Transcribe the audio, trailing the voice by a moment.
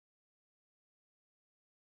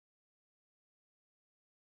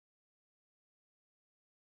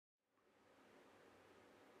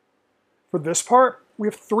For this part, we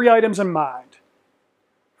have 3 items in mind.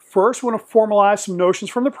 First, we want to formalize some notions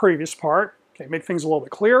from the previous part, okay, make things a little bit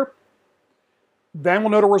clearer. Then we'll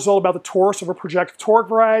note a result about the torus of a projective toric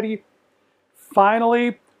variety.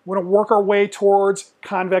 Finally, we're going to work our way towards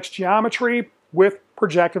convex geometry with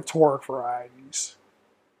projective toric varieties.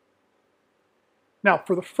 Now,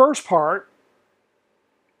 for the first part,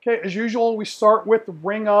 okay, as usual, we start with the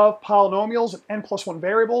ring of polynomials and n+1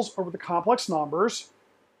 variables over the complex numbers.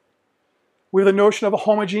 We have the notion of a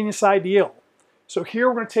homogeneous ideal. So here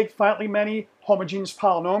we're going to take finitely many homogeneous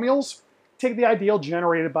polynomials, take the ideal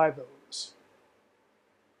generated by those.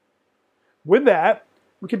 With that,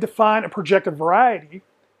 we can define a projective variety.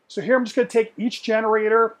 So here I'm just going to take each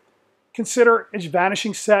generator, consider its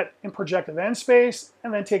vanishing set in projective n space,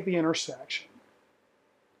 and then take the intersection.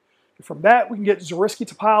 From that, we can get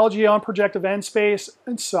Zariski topology on projective n space,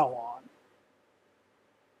 and so on.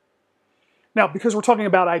 Now, because we're talking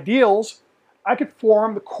about ideals, I could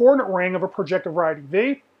form the coordinate ring of a projective variety V.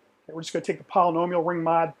 Okay, we're just going to take the polynomial ring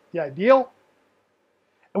mod the ideal.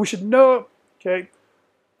 And we should note, okay,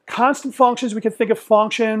 constant functions, we can think of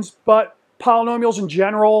functions, but polynomials in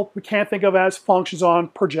general, we can't think of as functions on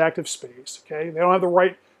projective space. Okay, they don't have the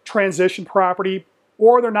right transition property,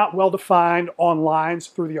 or they're not well defined on lines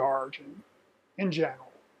through the origin in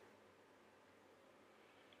general.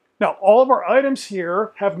 Now, all of our items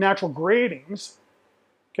here have natural gradings.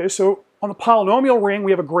 Okay, so on the polynomial ring,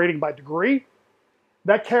 we have a grading by degree.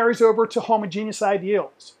 That carries over to homogeneous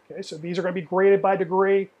ideals. Okay, so these are going to be graded by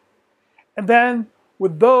degree. And then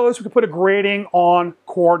with those, we can put a grading on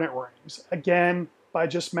coordinate rings, again, by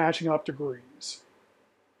just matching up degrees.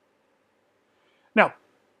 Now,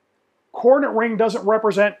 coordinate ring doesn't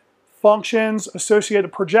represent functions associated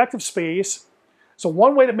with projective space. So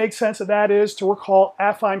one way to make sense of that is to recall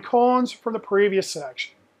affine cones from the previous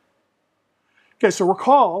section. Okay, so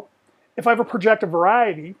recall, if I have a projective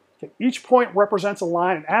variety, okay, each point represents a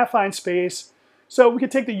line in affine space, so we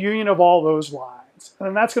could take the union of all those lines. And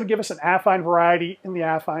then that's going to give us an affine variety in the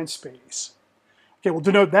affine space. Okay, we'll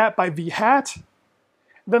denote that by v hat.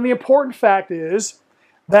 Then the important fact is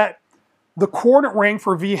that the coordinate ring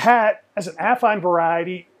for v hat as an affine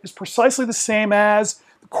variety is precisely the same as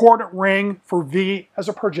the coordinate ring for v as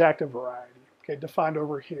a projective variety, okay, defined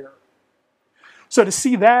over here. So to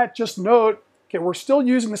see that, just note, okay, we're still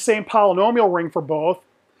using the same polynomial ring for both.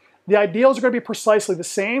 The ideals are going to be precisely the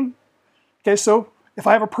same. Okay, so if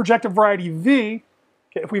I have a projective variety v,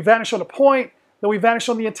 okay, if we vanish on a point, then we vanish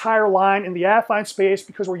on the entire line in the affine space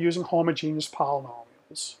because we're using homogeneous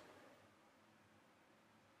polynomials.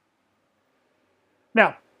 Now,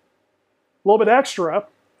 a little bit extra,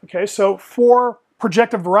 okay, so for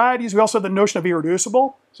projective varieties, we also have the notion of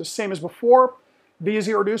irreducible. So same as before, V is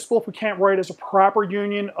irreducible if we can't write it as a proper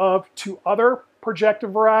union of 2 other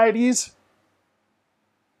projective varieties.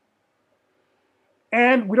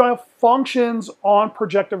 And we don't have functions on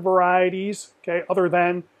projective varieties, okay, other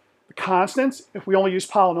than the constants if we only use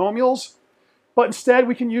polynomials. But instead,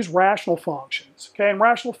 we can use rational functions, okay? And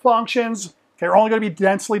rational functions, okay, are only going to be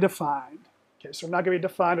densely defined. Okay, so they're not going to be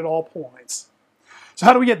defined at all points. So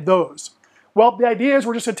how do we get those? Well, the idea is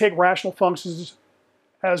we're just going to take rational functions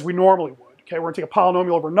as we normally would. Okay, we're going to take a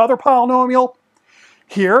polynomial over another polynomial.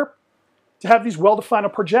 Here, to have these well-defined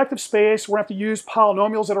in projective space, we're going to have to use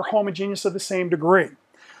polynomials that are homogeneous of the same degree.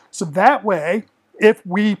 So that way, if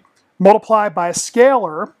we multiply by a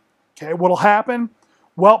scalar, okay, what'll happen?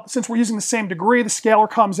 Well, since we're using the same degree, the scalar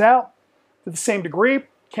comes out to the same degree,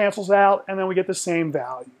 cancels out, and then we get the same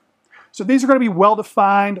value. So these are going to be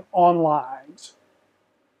well-defined on lines.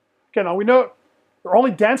 Okay, now we know they're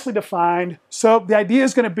only densely defined, so the idea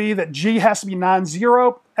is going to be that G has to be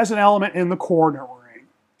non-zero as an element in the coordinate ring.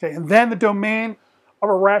 Okay, and then the domain of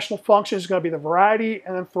a rational function is going to be the variety,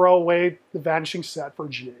 and then throw away the vanishing set for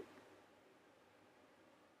G.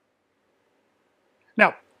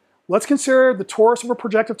 Now, let's consider the torus of a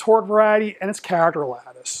projective toric variety and its character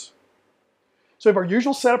lattice. So we have our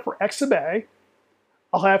usual setup for x sub a.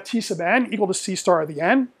 I'll have t sub n equal to c star of the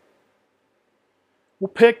n. We'll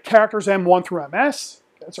pick characters m1 through ms.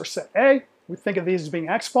 That's our set A. We think of these as being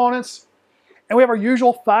exponents. And we have our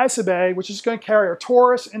usual phi sub a, which is going to carry our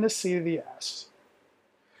torus into c to the s.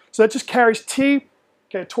 So that just carries t,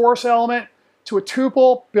 okay, a torus element, to a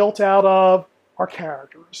tuple built out of our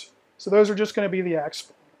characters. So those are just going to be the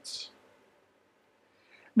exponents.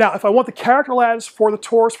 Now, if I want the character lattice for the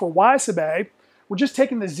torus for y sub a, we're just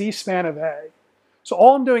taking the z span of a. So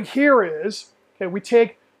all I'm doing here is, okay, we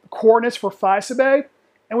take the coordinates for phi sub a,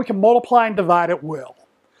 and we can multiply and divide at will.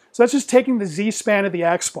 So that's just taking the z span of the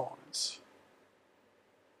exponents.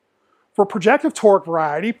 For projective toric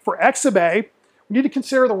variety, for x sub a, we need to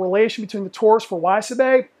consider the relation between the torus for y sub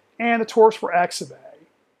a and the torus for x sub a.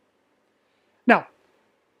 Now,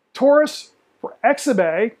 torus for x sub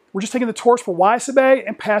a, we're just taking the torus for y sub a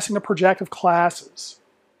and passing the projective classes.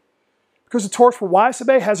 Because the torus for y sub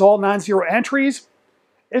a has all non-zero entries,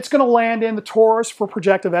 it's going to land in the torus for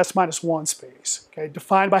projective s-1 space, okay,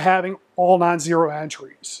 defined by having all non-zero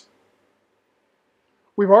entries.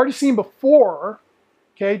 We've already seen before,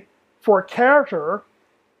 okay, for a character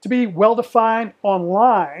to be well-defined on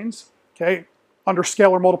lines, okay, under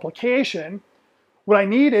scalar multiplication, what I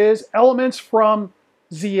need is elements from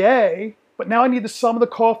ZA, but now I need the sum of the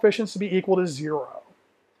coefficients to be equal to 0.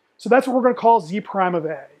 So that's what we're going to call Z prime of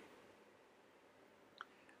A.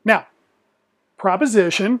 Now,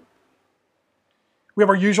 proposition, we have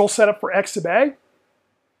our usual setup for x sub a.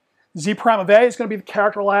 Z prime of A is going to be the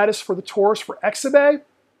character lattice for the torus for x sub a.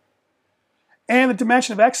 And the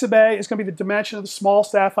dimension of x sub a is going to be the dimension of the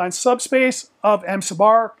smallest affine subspace of M sub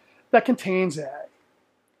r that contains A.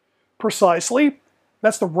 Precisely,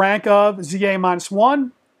 that's the rank of ZA minus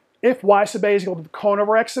 1 if y sub a is equal to the cone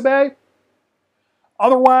over x sub a.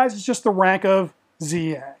 Otherwise, it's just the rank of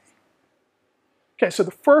ZA. Okay, so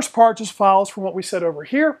the first part just follows from what we said over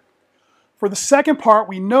here. For the second part,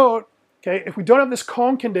 we note, okay, if we don't have this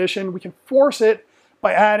cone condition, we can force it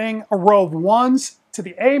by adding a row of 1s to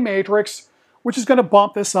the A matrix, which is going to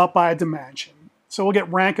bump this up by a dimension. So we'll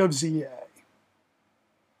get rank of ZA.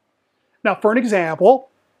 Now, for an example,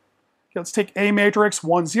 okay, let's take A matrix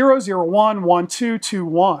 1, 0, 0, 1, 1, 2, 2,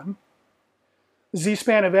 1. The Z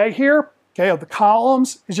span of A here, okay, of the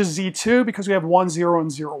columns is just Z2 because we have 1, 0,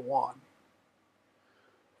 and 0, 1.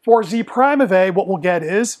 For Z prime of A, what we'll get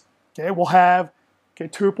is, okay, we'll have, okay,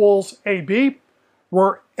 tuples AB,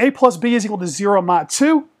 where A plus B is equal to 0 mod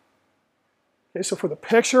 2. Okay, so for the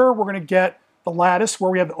picture, we're going to get the lattice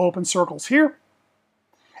where we have the open circles here.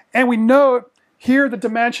 And we note here the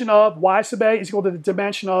dimension of y sub a is equal to the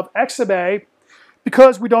dimension of x sub a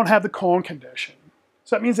because we don't have the cone condition.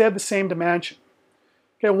 So that means they have the same dimension.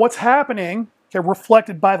 Okay, what's happening, okay,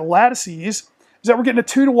 reflected by the lattices, is that we're getting a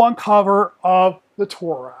 2-to-1 cover of the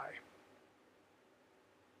tori.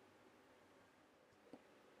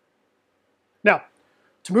 Now,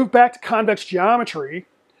 to move back to convex geometry,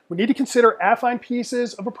 we need to consider affine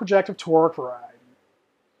pieces of a projective toric variety.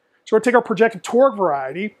 So we're going to take our projective toric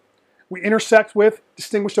variety, we intersect with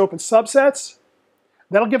distinguished open subsets.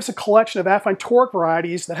 That'll give us a collection of affine toric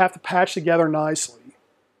varieties that have to patch together nicely.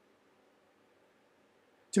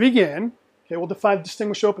 To begin, okay, we'll define the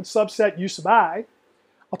distinguished open subset U sub I.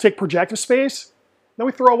 I'll take projective space, then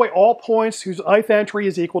we throw away all points whose ith entry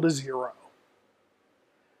is equal to 0.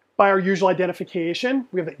 By our usual identification,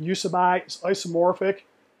 we have that U sub I is isomorphic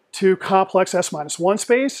to complex s-1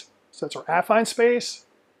 space, so that's our affine space.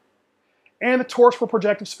 And the torus for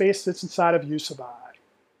projective space sits inside of U sub I.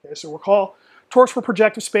 Okay, so we'll call torus for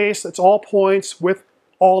projective space, that's all points with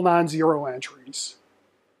all non-zero entries.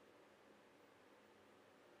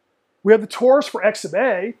 We have the torus for x sub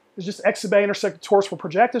a, is just x sub a intersect the torus for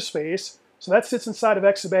projective space, so that sits inside of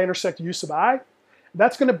x sub a intersect U sub I.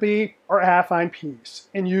 That's going to be our affine piece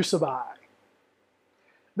in U sub I.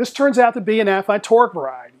 This turns out to be an affine toric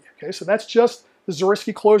variety. Okay, so that's just the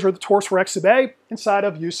Zariski closure of the torus for x sub a inside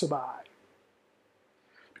of U sub I.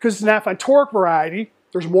 Because it's an affine toric variety,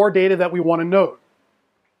 there's more data that we want to note.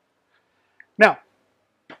 Now,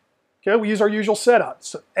 okay, we use our usual setup.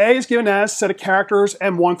 So A is given as a set of characters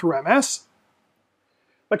M1 through MS.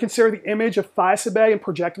 If I consider the image of phi sub a in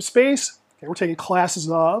projective space, okay, we're taking classes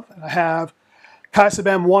of, and I have chi sub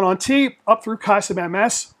M1 on T up through chi sub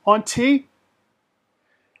MS on T.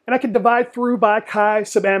 And I can divide through by chi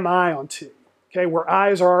sub Mi on T, okay, where I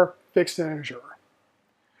is our fixed integer.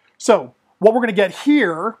 So what we're going to get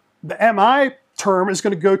here, the Mi term is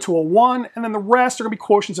going to go to a 1, and then the rest are going to be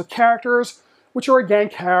quotients of characters, which are again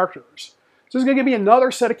characters. So this is going to give me another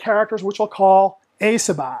set of characters, which I'll call A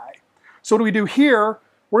sub I. So what do we do here?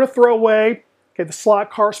 We're going to throw away, okay, the slot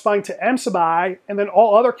corresponding to M sub I, and then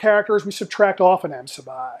all other characters we subtract off an M sub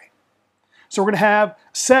I. So we're going to have a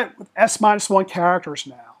set with S-1 characters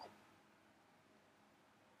now.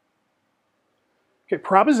 Okay,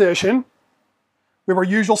 proposition. We have our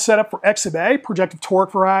usual setup for x sub a, projective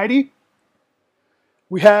toric variety.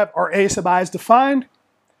 We have our A sub I as defined.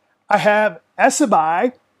 I have S sub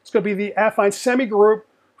I. It's going to be the affine semigroup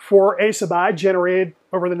for A sub I generated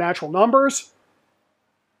over the natural numbers.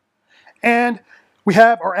 And we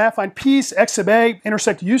have our affine piece, x sub a,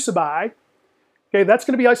 intersect U sub I. Okay, that's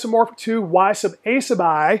going to be isomorphic to y sub A sub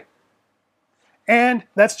I. And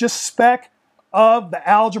that's just spec of the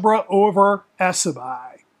algebra over S sub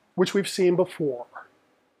I, which we've seen before.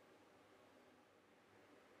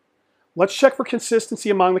 let's check for consistency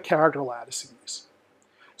among the character lattices.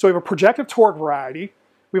 So we have a projective toric variety.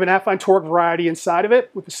 We have an affine toric variety inside of it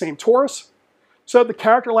with the same torus. So the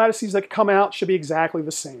character lattices that come out should be exactly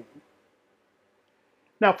the same.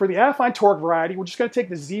 Now for the affine toric variety, we're just going to take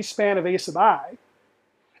the z-span of a sub I.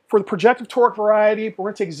 For the projective toric variety, we're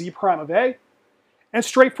going to take z prime of a. And it's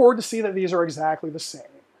straightforward to see that these are exactly the same.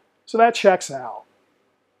 So that checks out.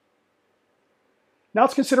 Now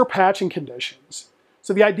let's consider patching conditions.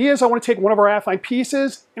 So the idea is I want to take one of our affine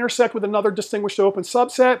pieces, intersect with another distinguished open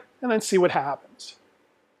subset, and then see what happens.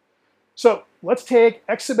 So let's take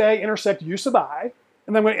x sub a intersect u sub I,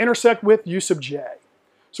 and then I'm going to intersect with u sub j.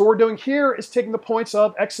 So what we're doing here is taking the points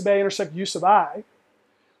of x sub a intersect u sub I,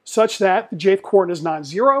 such that the jth coordinate is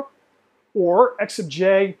non-zero, or x sub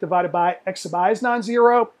j divided by x sub I is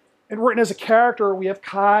non-zero, and written as a character, we have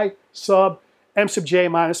chi sub m sub j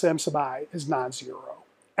minus m sub I is non-zero,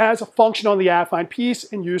 as a function on the affine piece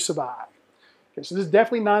in u sub I. Okay, so this is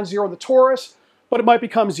definitely non-zero in the torus, but it might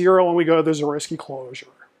become zero when we go to the Zariski closure.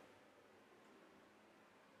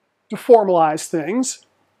 To formalize things,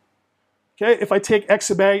 okay, if I take x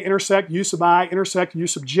sub a intersect u sub I intersect u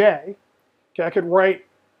sub j, okay, I could write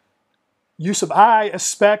u sub I as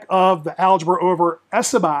spec of the algebra over s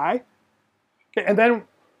sub I, okay, and then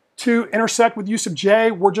to intersect with u sub j,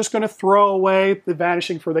 we're just going to throw away the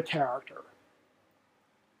vanishing for the character.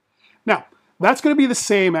 Now, that's going to be the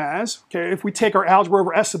same as, okay, if we take our algebra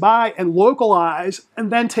over s sub I and localize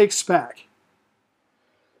and then take spec.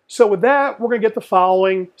 So with that, we're going to get the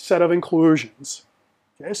following set of inclusions.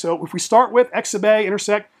 Okay, so if we start with x sub a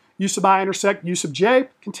intersect u sub I intersect u sub j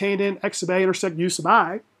contained in x sub a intersect u sub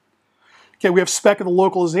I. Okay, we have spec of the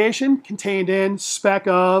localization contained in spec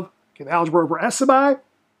of the algebra over s sub I.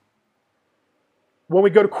 When we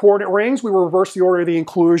go to coordinate rings, we will reverse the order of the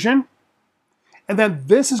inclusion. And then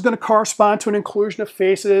this is going to correspond to an inclusion of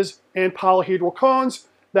faces and polyhedral cones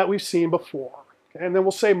that we've seen before. Okay, and then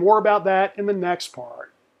we'll say more about that in the next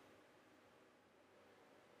part.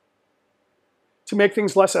 To make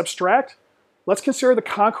things less abstract, let's consider the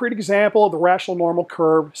concrete example of the rational normal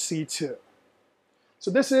curve C2.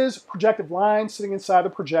 So this is a projective line sitting inside the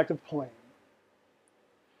projective plane.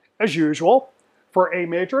 As usual, for A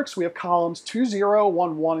matrix, we have columns 2, 0,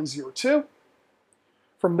 1, 1, and 0, 2.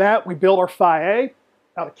 From that, we build our phi A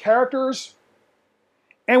out of characters,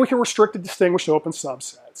 and we can restrict to distinguished open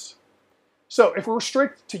subsets. So if we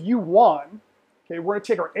restrict to U1, okay, we're going to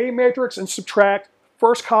take our A matrix and subtract the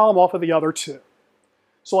first column off of the other two.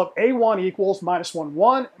 So we'll have A1 equals minus 1,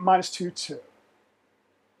 1, and minus 2, 2.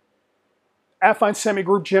 Affine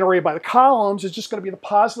semigroup generated by the columns is just going to be the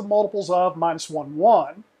positive multiples of minus 1,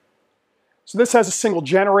 1. So this has a single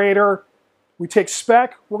generator. We take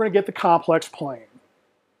spec, we're going to get the complex plane.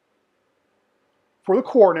 For the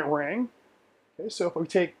coordinate ring, okay, so if we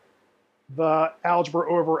take the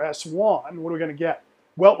algebra over S1, what are we going to get?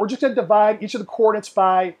 Well, we're just going to divide each of the coordinates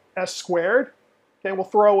by S squared. Okay, we'll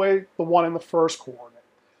throw away the 1 in the first coordinate.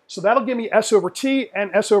 So that'll give me S over T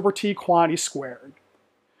and S over T quantity squared.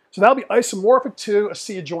 So that'll be isomorphic to a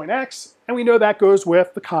C adjoint X, and we know that goes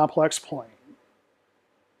with the complex plane.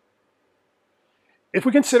 If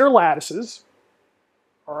we consider lattices,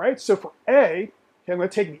 all right, so for A, okay, I'm going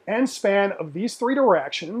to take the n span of these three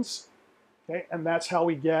directions, okay, and that's how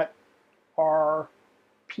we get our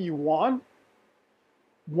P1.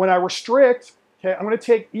 When I restrict, okay, I'm going to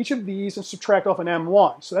take each of these and subtract off an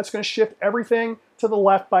M1. So that's going to shift everything to the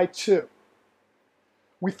left by 2.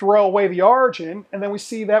 We throw away the origin, and then we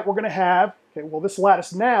see that we're going to have, okay, well, this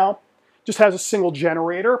lattice now just has a single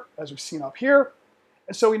generator, as we've seen up here.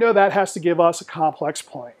 And so we know that has to give us a complex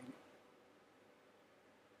plane.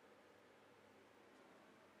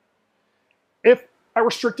 If I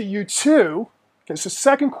restrict to U2, okay, so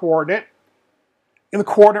second coordinate, in the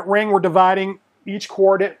coordinate ring, we're dividing each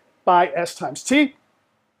coordinate by S times T.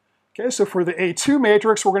 Okay, so for the A2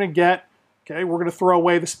 matrix, we're going to get, okay, we're going to throw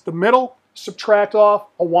away the middle, subtract off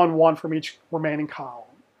a 1, 1 from each remaining column.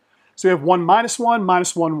 So we have 1, minus 1,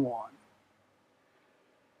 minus 1, 1.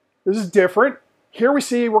 This is different. Here we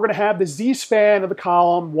see we're going to have the z-span of the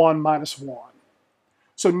column 1, minus 1.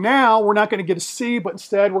 So now we're not going to get a C, but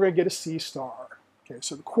instead we're going to get a C star. Okay,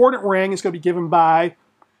 so the coordinate ring is going to be given by,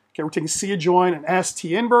 okay, we're taking C adjoint, an S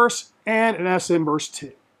T inverse, and an S inverse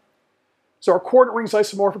T. So our coordinate ring is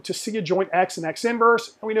isomorphic to C adjoint X and X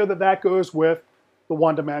inverse, and we know that that goes with the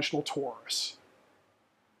one-dimensional torus.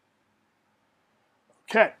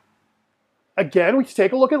 Okay. Again, we can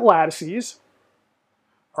take a look at lattices.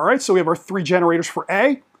 All right, so we have our three generators for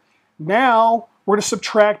A. Now we're going to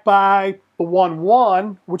subtract by the 1,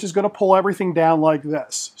 1, which is going to pull everything down like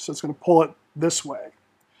this. So it's going to pull it this way.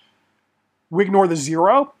 We ignore the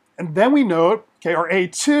 0. And then we note, okay, our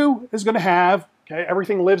A2 is going to have, okay,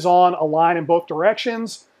 everything lives on a line in both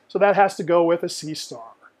directions, so that has to go with a C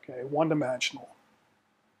star, okay, one-dimensional.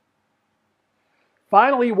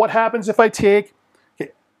 Finally, what happens if I take,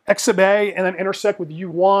 okay, X sub A and then intersect with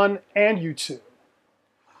U1 and U2?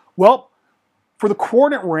 Well, for the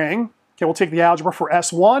coordinate ring, okay, we'll take the algebra for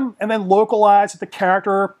S1 and then localize at the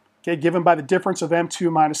character, okay, given by the difference of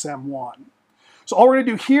M2 minus M1. So all we're going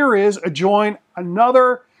to do here is adjoin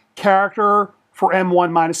another character for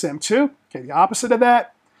M1 minus M2, okay, the opposite of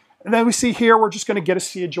that. And then we see here we're just going to get a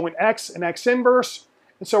C adjoint X and X inverse,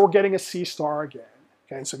 and so we're getting a C star again.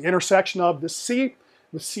 Okay, so the intersection of this C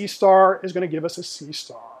with C star is going to give us a C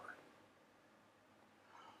star.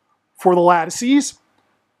 For the lattices,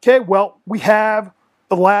 okay, well, we have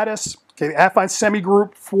the lattice, okay, the affine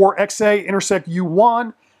semigroup for XA intersect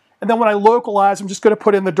U1, and then when I localize, I'm just going to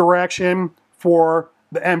put in the direction for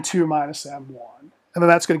the M2 minus M1. And then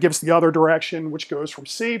that's going to give us the other direction, which goes from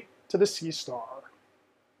C to the C star.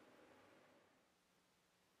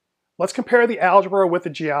 Let's compare the algebra with the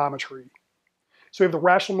geometry. So we have the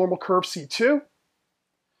rational normal curve C2.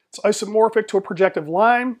 It's isomorphic to a projective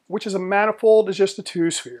line, which is a manifold is just a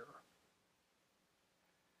two-sphere.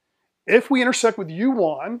 If we intersect with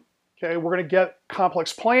U1, okay, we're going to get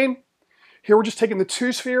complex plane. Here we're just taking the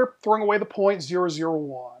two-sphere, throwing away the point 0, 0,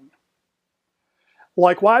 1.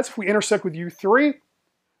 Likewise, if we intersect with U3,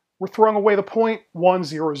 we're throwing away the point 1,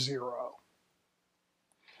 0, 0.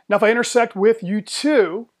 Now if I intersect with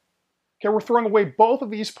U2, okay, we're throwing away both of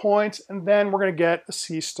these points, and then we're going to get a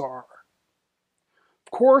C star.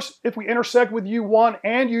 Of course, if we intersect with U1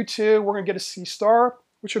 and U2, we're going to get a C star,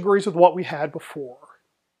 which agrees with what we had before.